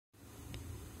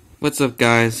What's up,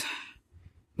 guys?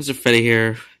 Mr. Fetty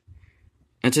here,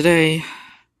 and today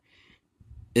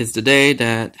is the day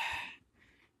that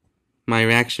my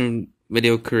reaction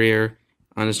video career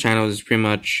on this channel is pretty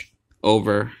much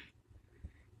over.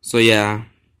 So yeah,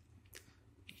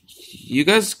 you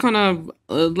guys kind of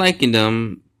liking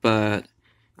them, but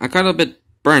I got a bit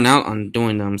burned out on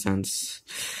doing them since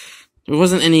there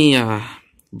wasn't any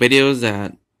videos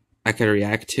that I could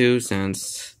react to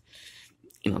since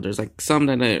there's like some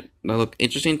that look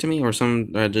interesting to me, or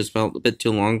some that just felt a bit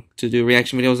too long to do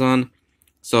reaction videos on.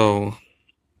 So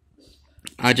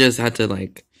I just had to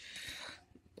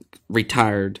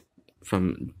retired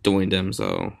from doing them.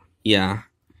 So yeah.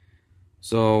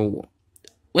 So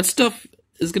what stuff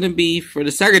is gonna be for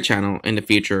the Saga channel in the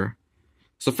future?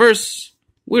 So first,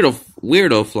 weirdo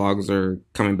vlogs are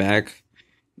coming back.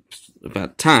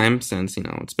 About time, since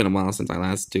it's been a while since I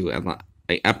last do an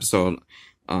episode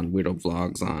on weirdo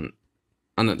vlogs on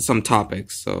some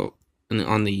topics. So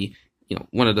on the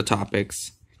one of the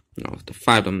topics, the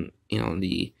five of them, in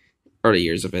the early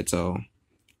years of it. So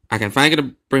I can finally get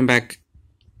to bring back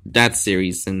that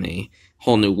series in a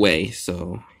whole new way.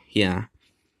 So yeah,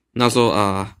 and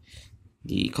also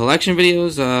the collection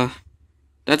videos,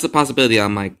 that's a possibility I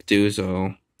might do.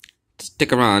 So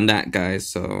stick around on that, guys.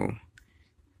 So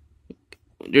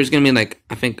there's gonna be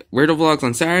I think weirdo vlogs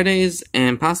on Saturdays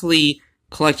and possibly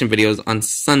collection videos on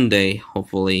Sunday,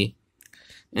 hopefully.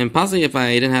 And possibly if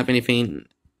I didn't have anything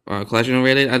collection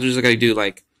related, I just gotta do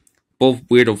both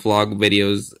weirdo vlog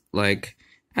videos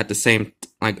at the same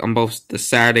on both the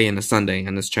Saturday and the Sunday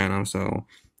on this channel. So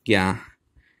yeah.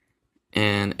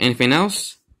 And anything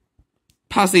else?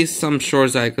 Possibly some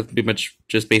shorts that I could pretty much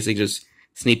just basically just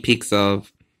sneak peeks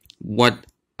of what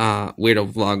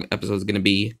weirdo vlog episode is gonna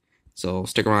be. So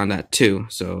stick around that too.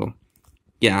 So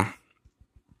yeah.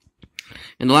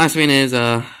 And the last thing is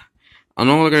I'm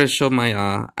no longer gonna show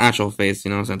my actual face,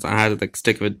 since I had to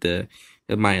stick with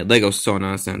my Lego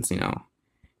Sona, since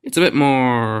it's a bit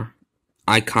more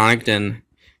iconic than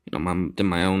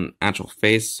my own actual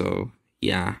face. So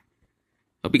yeah.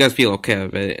 Hope you guys feel okay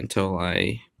with it until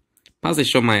I possibly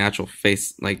show my actual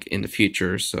face in the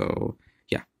future. So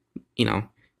yeah,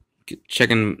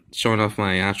 showing off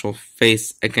my actual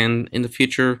face again in the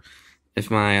future if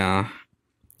my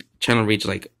channel reach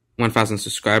 1,000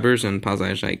 subscribers, and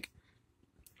possibly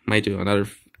might do another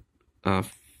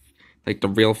the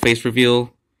real face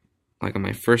reveal on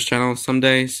my first channel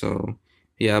someday. So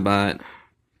yeah, but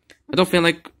I don't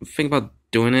think about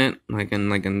doing it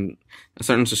in a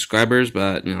certain subscribers,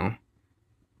 but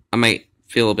I might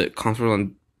feel a bit comfortable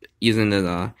in using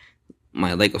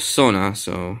my Lego Sona.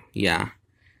 So yeah,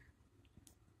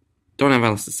 don't have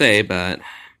else to say, but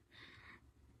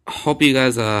hope you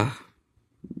guys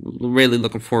really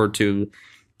looking forward to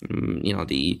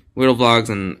the weirdo vlogs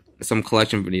and some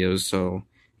collection videos. So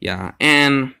yeah,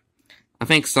 and I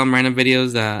think some random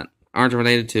videos that aren't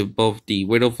related to both the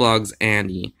weirdo vlogs and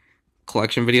the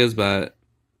collection videos, but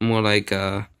more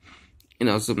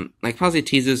some positive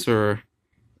teasers for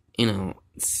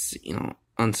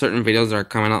on certain videos that are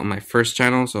coming out on my first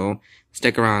channel. So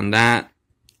stick around that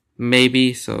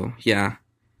maybe. So yeah.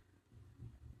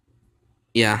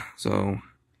 So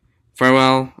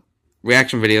farewell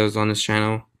reaction videos on this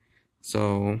channel.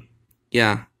 So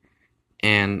yeah,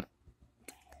 and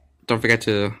don't forget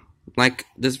to like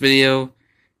this video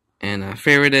and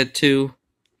favorite it too,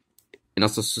 and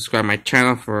also subscribe my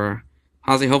channel for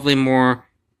hopefully more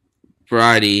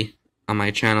variety on my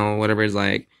channel, whatever is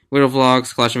weirdo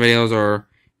vlogs, collection videos, or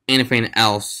anything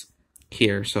else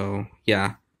here. So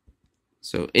yeah.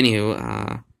 So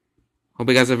anywho, hope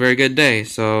you guys have a very good day.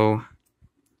 So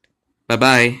bye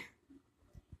bye.